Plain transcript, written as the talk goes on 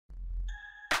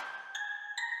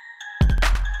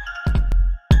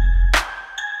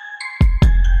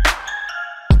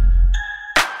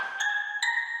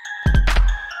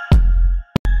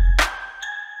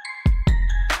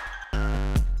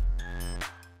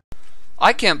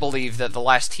I can't believe that the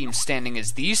last team standing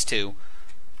is these two.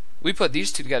 We put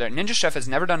these two together. Ninja Chef has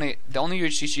never done the only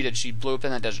UHC she did, she blew up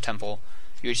in that desert temple,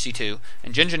 UHC 2,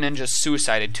 and Ginger Ninja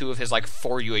suicided 2 of his like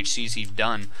 4 UHCs he's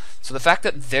done. So the fact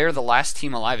that they're the last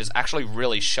team alive is actually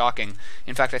really shocking.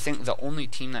 In fact, I think the only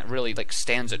team that really like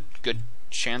stands a good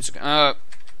chance.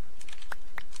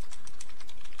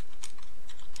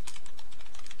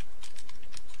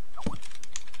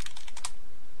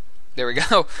 There we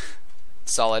go.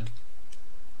 Solid.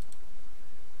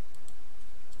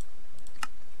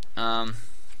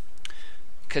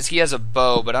 Because he has a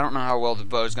bow, but I don't know how well the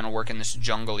bow is going to work in this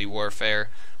jungly warfare.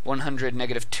 100,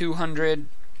 negative 200.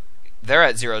 They're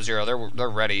at 0-0. They're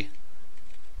ready.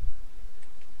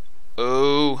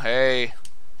 Oh, hey.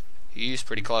 He's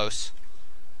pretty close.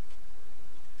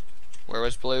 Where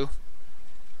was blue?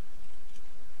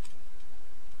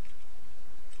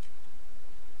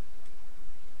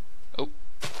 Oh.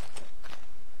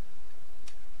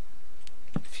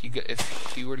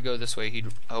 If he were to go this way, he'd...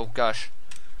 Oh, gosh.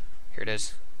 Here it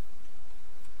is.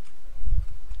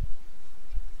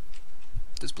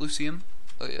 Does blue see him?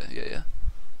 Oh, yeah.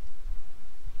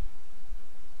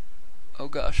 Oh,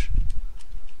 gosh.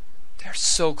 They're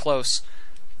so close.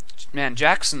 Man,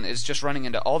 Jackson is just running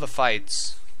into all the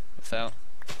fights without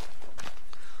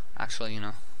actually,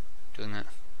 doing that.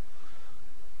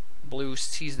 Blue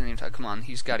sees the name tag. Come on,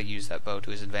 he's got to use that bow to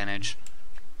his advantage.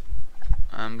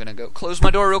 I'm gonna go close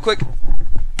my door real quick.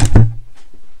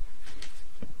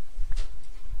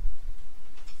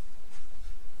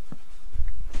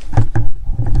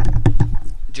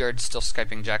 Jared's still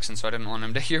Skyping Jackson, so I didn't want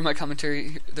him to hear my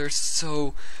commentary. They're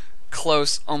so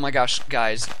close. Oh my gosh,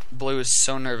 guys. Blue is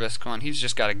so nervous. Come on, he's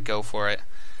just got to go for it.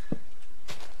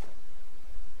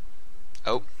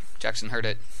 Oh, Jackson heard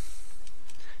it.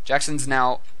 Jackson's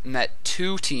now met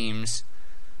 2 teams.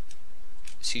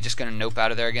 Is he just going to nope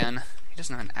out of there again? He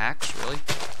doesn't have an axe, really?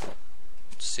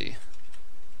 Let's see.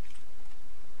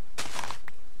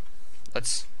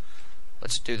 Let's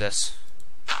do this.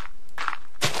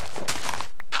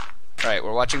 Alright,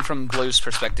 we're watching from Blue's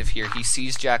perspective here. He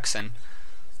sees Jackson.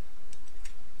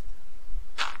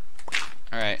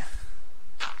 Alright.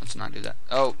 Let's not do that.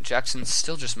 Oh, Jackson's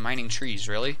still just mining trees,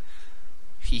 really?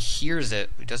 He hears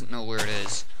it, he doesn't know where it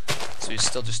is. So he's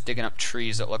still just digging up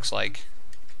trees, it looks like.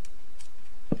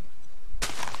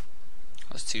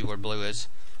 Let's see where blue is.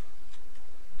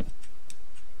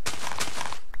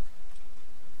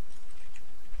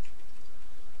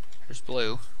 Here's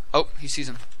blue. Oh, he sees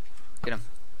him. Get him.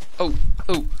 Oh,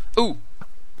 oh, oh,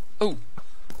 oh.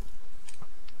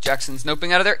 Jackson's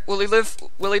noping out of there. Will he live?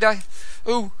 Will he die?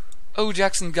 Oh, oh,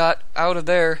 Jackson got out of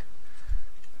there.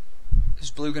 Is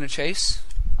blue gonna chase?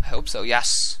 I hope so,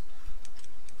 yes.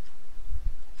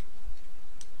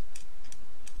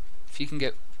 If he can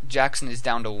get... Jackson is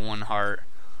down to 1 heart.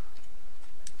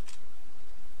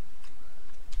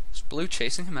 Is blue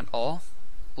chasing him at all?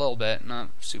 A little bit, not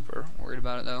super worried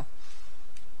about it though.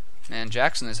 Man,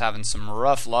 Jackson is having some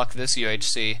rough luck this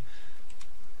UHC.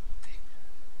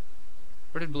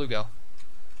 Where did blue go?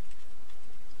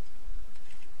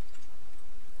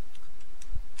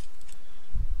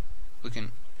 We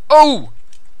can... Oh!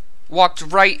 Walked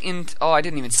right into... Oh, I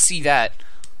didn't even see that.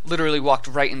 Literally walked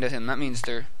right into him. That means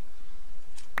they're...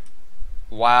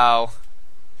 Wow.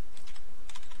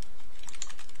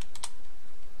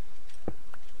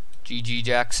 GG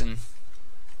Jackson.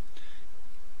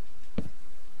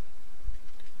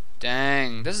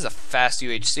 Dang, this is a fast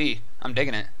UHC. I'm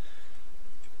digging it.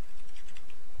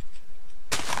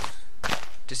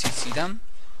 Does he see them?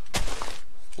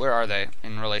 Where are they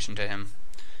in relation to him?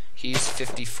 He's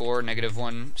 54, negative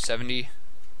 170.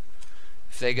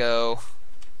 If they go...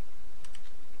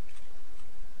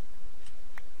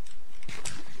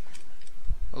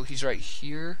 Oh, he's right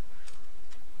here-ish.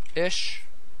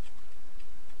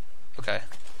 Okay.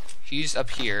 He's up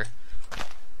here.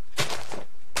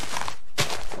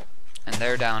 And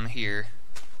they're down here.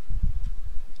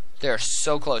 They're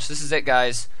so close. This is it,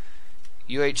 guys.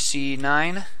 UHC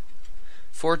 9.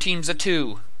 4 teams of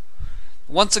 2.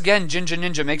 Once again, Ginger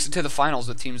Ninja makes it to the finals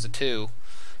with teams of 2.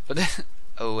 But then,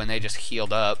 oh, and they just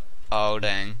healed up. Oh,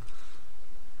 dang.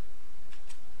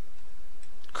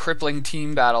 Crippling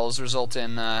team battles result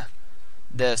in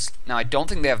this. Now, I don't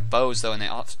think they have bows, though, and they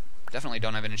definitely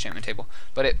don't have an enchantment table.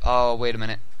 But it... Oh, wait a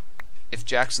minute. If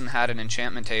Jackson had an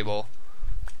enchantment table,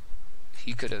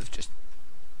 he could have just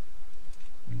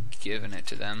given it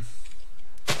to them.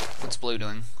 What's blue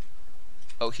doing?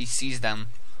 Oh, he sees them.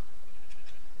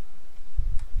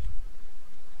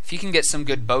 If he can get some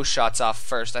good bow shots off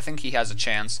first, I think he has a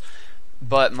chance.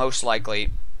 But most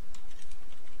likely...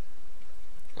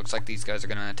 Looks like these guys are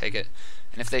gonna take it.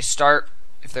 And if they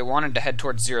wanted to head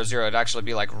towards 0-0, it'd actually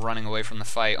be like running away from the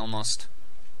fight almost.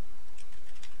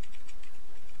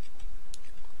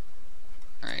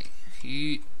 Alright,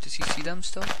 does he see them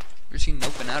still? Or is he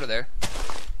noping out of there?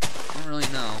 I don't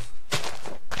really know.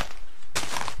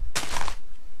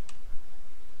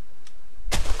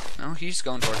 No, he's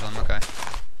going towards them, okay.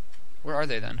 Where are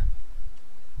they then?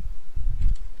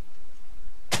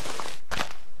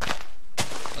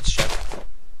 Let's check.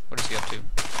 What is he up to?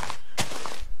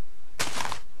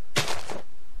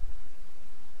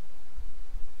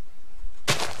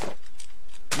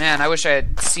 Man, I wish I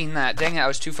had seen that. Dang it, I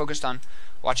was too focused on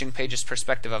watching Paige's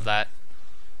perspective of that.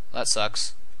 That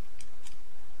sucks.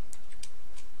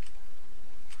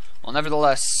 Well,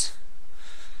 nevertheless,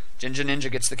 Ginger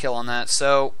Ninja gets the kill on that.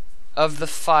 So, of the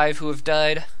 5 who have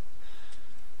died,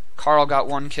 Carl got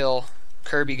 1 kill,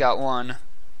 Kirby got 1,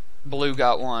 Blue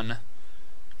got 1,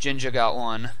 Ginger got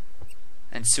 1,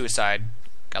 and Suicide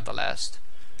got the last.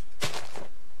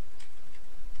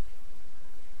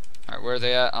 Alright, where are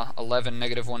they at? 11,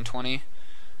 negative 120.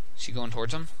 Is he going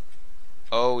towards him?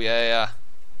 Oh, yeah.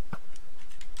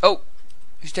 Oh!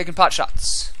 He's taking pot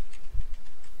shots.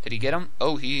 Did he get him?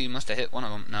 Oh, he must have hit one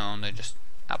of them. No, they just...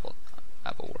 Apple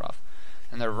wore off.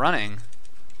 And they're running.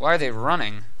 Why are they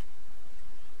running?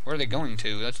 Where are they going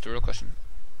to? That's the real question.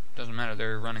 Doesn't matter.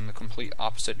 They're running the complete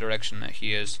opposite direction that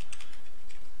he is.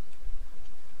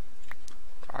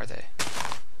 Where are they?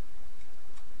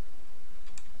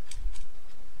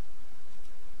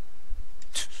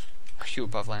 Are you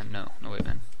above land? No. No, wait,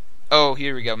 man. Oh,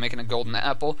 here we go. Making a golden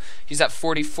apple. He's at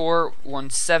 44,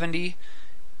 170.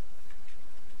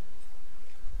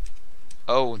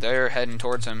 Oh, they're heading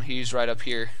towards him. He's right up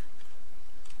here.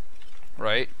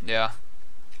 Right? Yeah.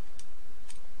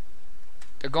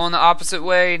 They're going the opposite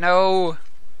way. No!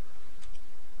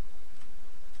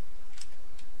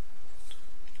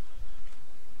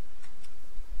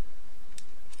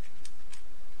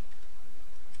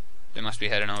 They must be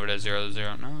heading over to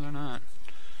 0-0. No, they're not.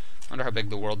 I wonder how big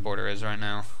the world border is right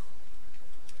now.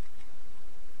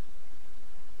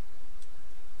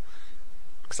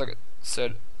 Looks like it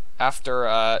said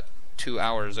after 2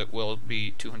 hours it will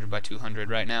be 200 by 200.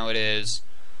 Right now it is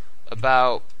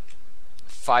about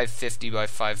 550 by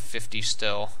 550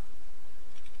 still.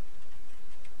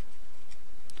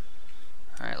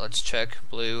 Alright, let's check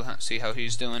Blue, see how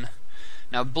he's doing.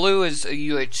 Now Blue is a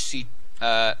UHC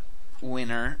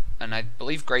winner, and I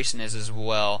believe Grayson is as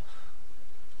well.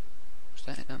 Is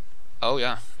that him? Oh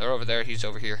yeah, they're over there, he's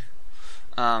over here.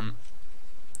 Oh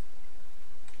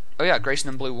yeah, Grayson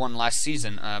and Blue won last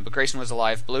season, but Grayson was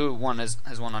alive. Blue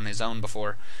has won on his own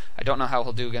before. I don't know how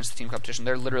he'll do against the team competition.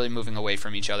 They're literally moving away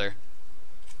from each other.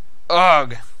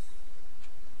 Ugh!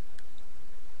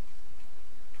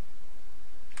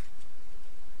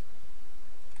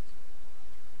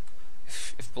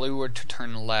 If Blue were to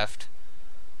turn left...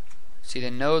 See, they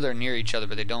know they're near each other,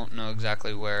 but they don't know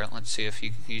exactly where. Let's see if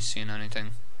he's seen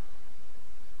anything.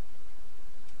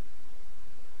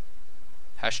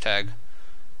 Hashtag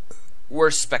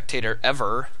worst spectator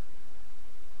ever.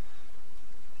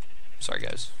 Sorry,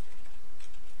 guys.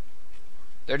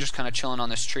 They're just kind of chilling on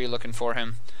this tree looking for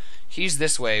him. He's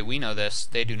this way. We know this.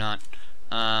 They do not.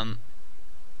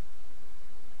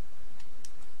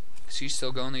 Is he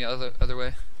still going the other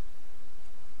way?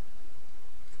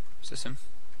 Is this him?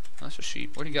 Oh, that's a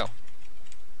sheep. Where'd he go?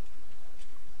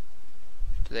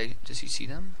 Does he see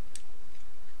them?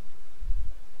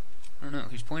 I don't know.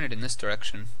 He's pointed in this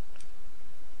direction.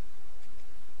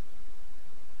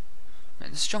 Man,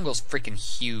 this jungle's freaking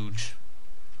huge.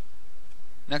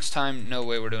 Next time, no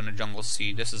way we're doing a jungle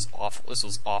seed. This is awful. This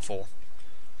was awful.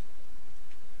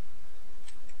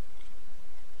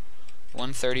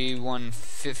 130,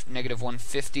 negative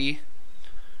 150.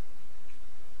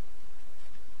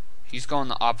 He's going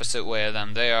the opposite way of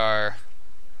them. They are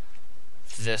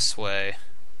this way.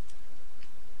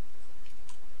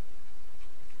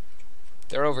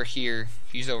 They're over here.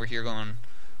 He's over here going...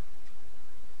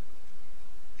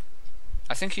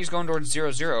 I think he's going towards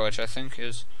 0-0, which I think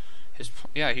is his...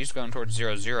 Yeah, he's going towards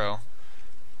 0-0.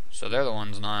 So they're the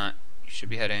ones not... You should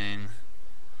be heading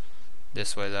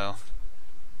this way, though.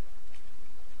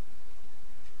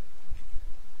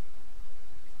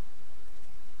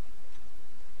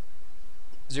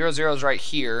 Zero's right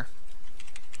here.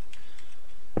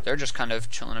 They're just kind of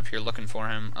chilling up here looking for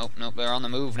him. Oh, nope, they're on the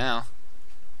move now.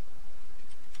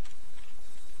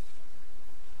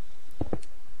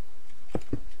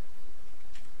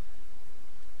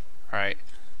 Alright.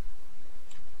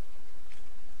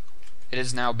 It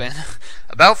has now been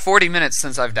about 40 minutes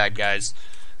since I've died, guys.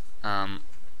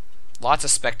 Lots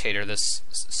of spectator this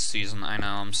season, I know,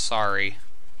 I'm sorry.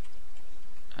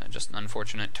 Just an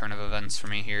unfortunate turn of events for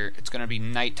me here. It's going to be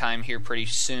nighttime here pretty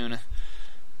soon.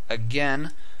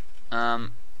 Again,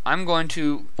 I'm going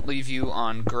to leave you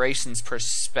on Grayson's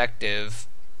perspective,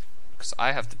 because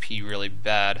I have to pee really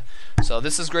bad. So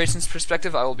this is Grayson's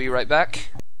perspective. I will be right back.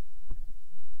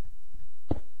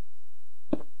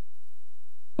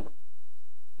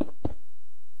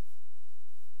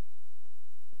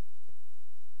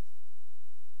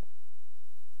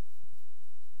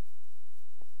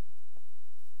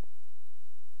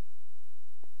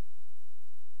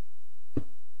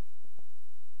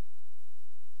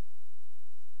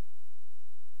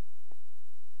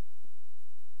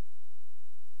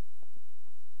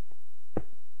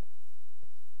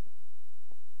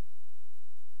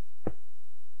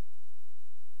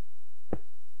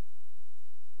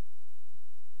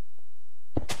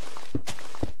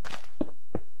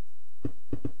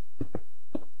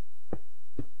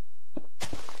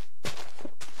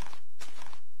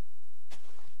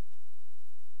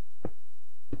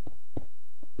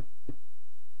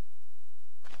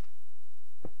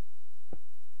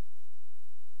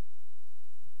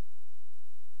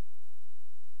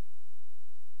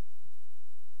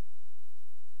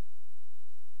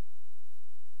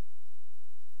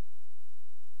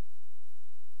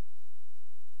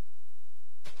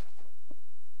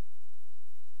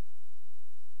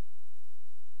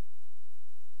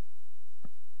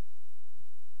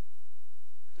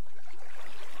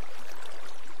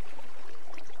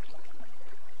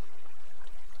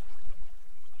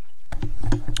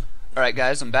 Alright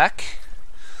guys, I'm back.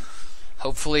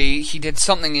 Hopefully he did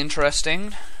something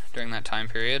interesting during that time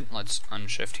period. Let's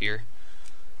unshift here.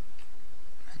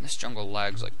 Man, this jungle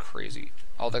lags like crazy.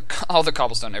 All the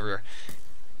cobblestone everywhere.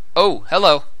 Oh,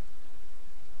 hello.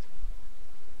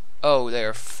 Oh, they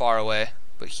are far away,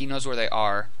 but he knows where they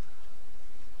are.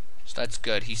 So that's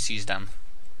good, he sees them.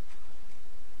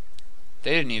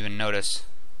 They didn't even notice.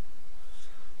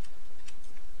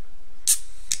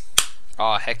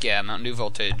 Aw, heck yeah, Mountain Dew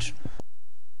voltage.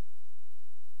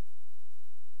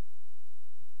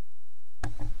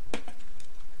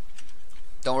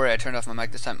 Don't worry, I turned off my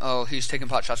mic this time. Oh, he's taking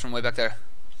pot shots from way back there.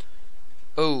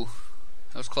 Oh,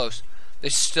 that was close. They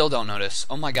still don't notice.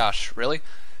 Oh my gosh, really?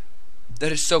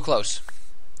 That is so close.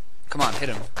 Come on, hit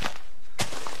him.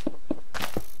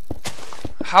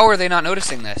 How are they not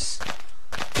noticing this?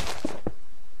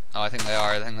 Oh, I think they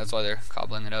are. I think that's why they're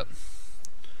cobbling it up.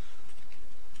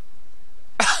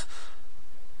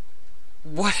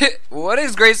 What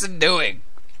is Grayson doing?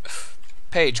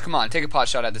 Paige, come on, take a pot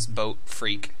shot at this boat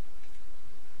freak.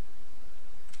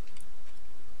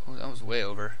 Oh, that was way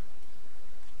over.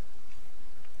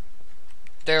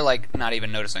 They're like not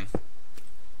even noticing.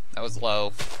 That was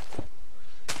low.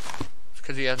 It's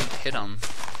because he hasn't hit them.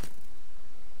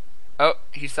 Oh,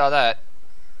 he saw that.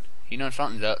 He knows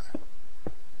something's up.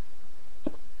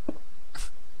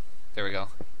 There we go.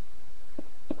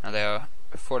 Now they are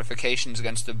fortifications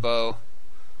against the bow.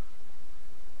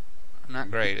 Not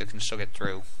great, it can still get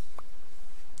through.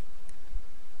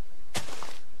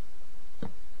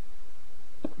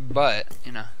 But,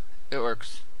 you know, it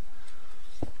works.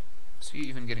 Is he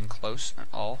even getting close at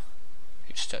all?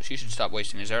 He should stop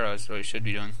wasting his arrows, is what he should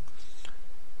be doing.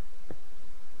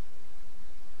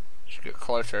 Should get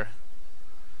closer.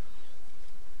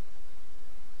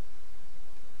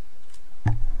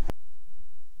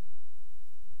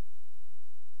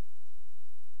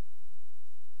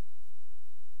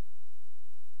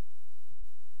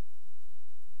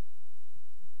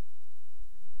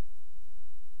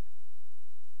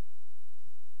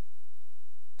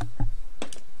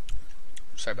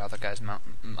 Sorry about that, guys.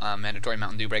 Mandatory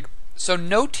Mountain Dew break. So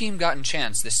no team got in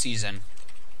chance this season.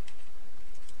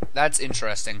 That's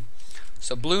interesting.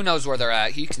 So Blue knows where they're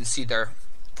at. He can see their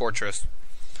fortress.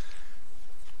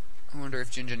 I wonder if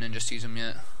Ginger Ninja sees him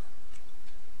yet.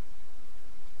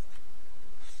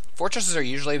 Fortresses are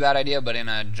usually a bad idea, but in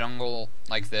a jungle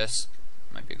like this,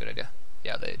 might be a good idea.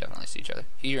 Yeah, they definitely see each other.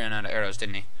 He ran out of arrows,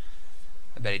 didn't he?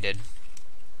 I bet he did.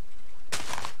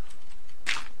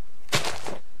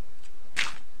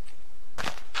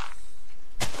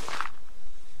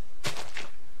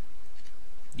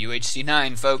 UHC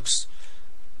 9, folks.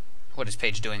 What is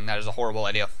Paige doing? That is a horrible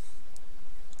idea.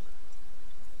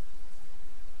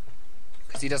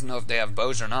 Because he doesn't know if they have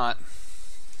bows or not.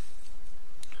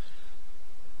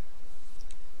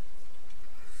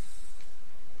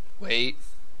 Wait.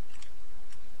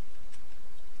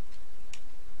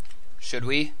 Should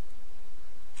we?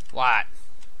 What?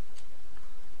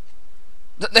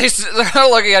 They're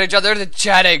looking at each other, they're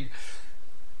chatting.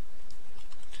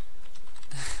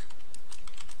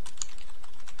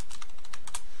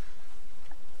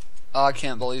 Oh, I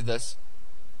can't believe this.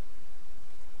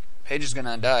 Paige is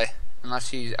gonna die unless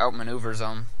he outmaneuvers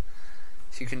him.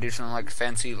 If he can do something like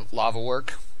fancy lava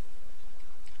work,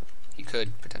 he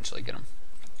could potentially get him.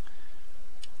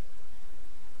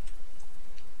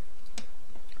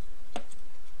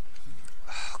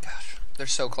 Oh gosh, they're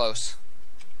so close.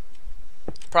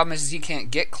 Problem is he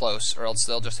can't get close, or else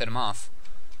they'll just hit him off.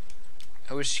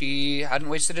 I wish he hadn't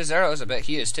wasted his arrows. I bet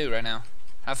he is too right now.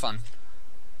 Have fun.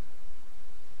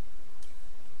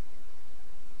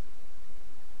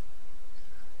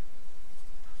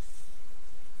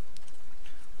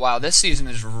 Wow, this season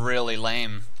is really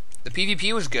lame. The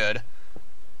PvP was good.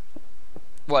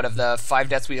 What, of the 5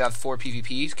 deaths we have 4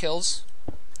 PvP kills?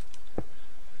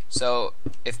 So,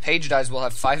 if Paige dies, we'll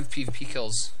have 5 PvP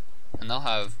kills. And they'll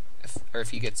have, if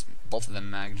he gets both of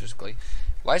them magically.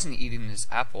 Why isn't he eating this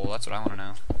apple? That's what I want to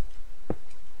know.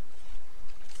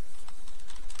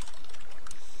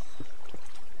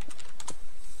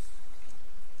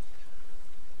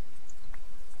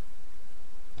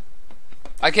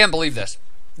 I can't believe this.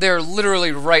 They're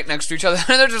literally right next to each other,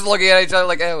 and they're just looking at each other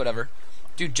like, eh, whatever.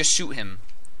 Dude, just shoot him.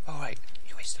 Oh, right.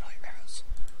 You wasted all your arrows.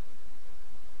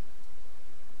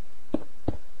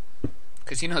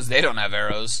 Because he knows they don't have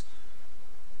arrows.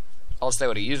 Else they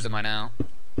would have used them by now.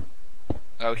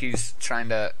 Oh, he's trying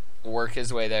to work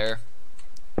his way there.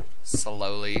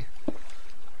 Slowly.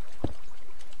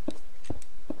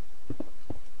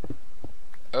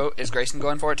 Oh, is Grayson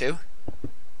going for it too?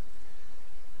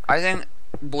 I think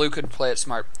Blue could play it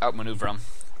smart, outmaneuver him.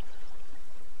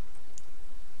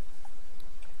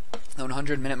 The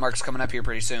 100-minute mark's coming up here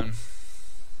pretty soon.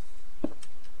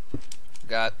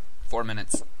 Got 4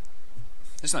 minutes.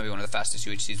 This might be one of the fastest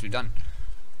UHCs we've done.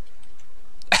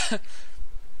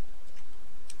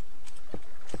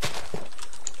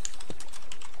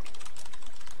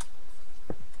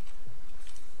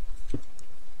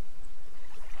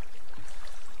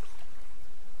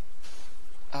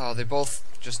 Oh, they both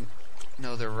just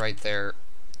know they're right there,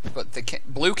 but they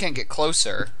can't. Blue can't get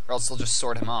closer, or else they'll just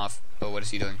sort him off. Oh, what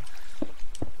is he doing?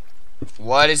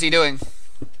 What is he doing?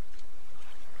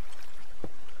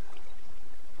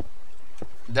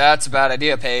 That's a bad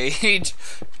idea, Paige.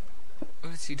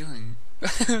 What is he doing?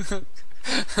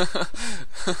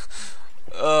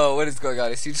 Oh, what is going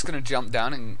on? Is he just gonna jump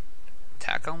down and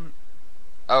attack him?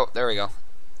 Oh, there we go.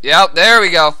 Yep, there we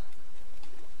go.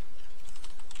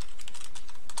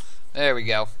 There we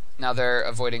go. Now they're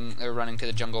running to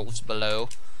the jungles below.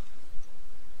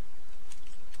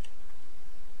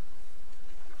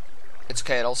 It's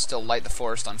okay, it'll still light the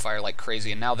forest on fire like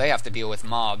crazy, and now they have to deal with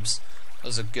mobs. That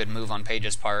was a good move on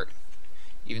Paige's part,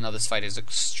 even though this fight is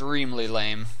extremely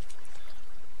lame.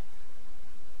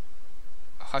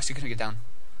 How's he gonna get down?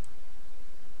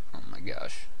 Oh my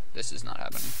gosh, this is not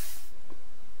happening.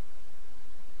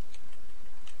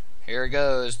 Here it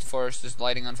goes, the forest is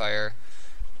lighting on fire.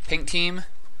 Pink team,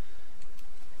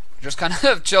 just kind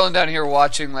of chilling down here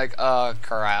watching like,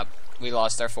 crap, we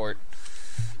lost our fort.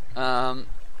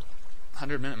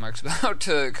 100-minute mark's about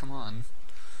to come on.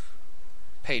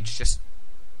 Paige, just,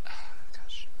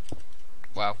 gosh,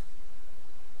 wow.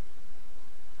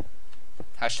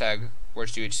 Hashtag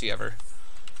worst UHC ever.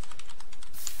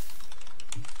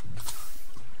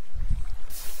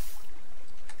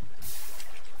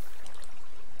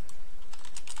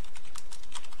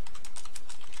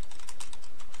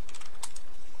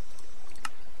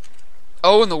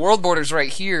 Oh, and the world border's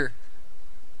right here.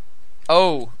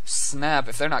 Oh, snap.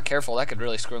 If they're not careful, that could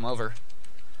really screw them over.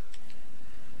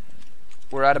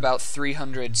 We're at about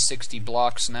 360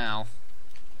 blocks now.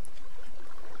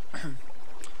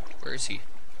 Where is he?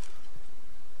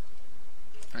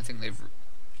 I think they've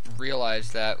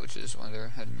realized that, which is why they're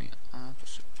heading me up.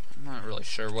 I'm not really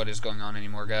sure what is going on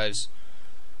anymore, guys.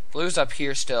 Blue's up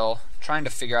here still, trying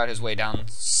to figure out his way down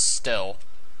still.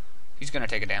 He's going to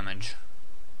take a damage.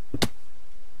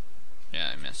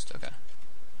 Yeah, I missed. Okay.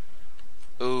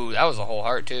 Ooh, that was a whole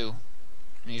heart, too.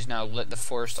 And he's now lit the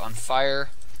forest on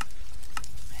fire.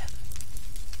 Man.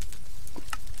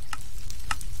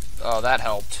 Oh, that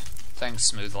helped. Thanks,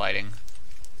 smooth lighting.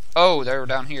 Oh, they're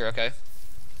down here. Okay.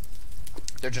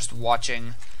 They're just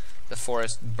watching the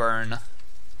forest burn.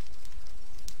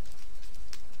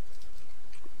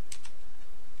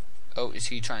 Oh, is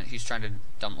he trying? He's trying to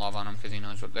dump lava on them because he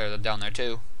knows what they're down there,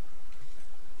 too.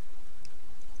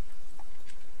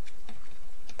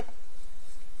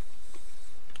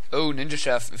 Oh, Ninja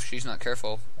Chef, if she's not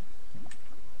careful.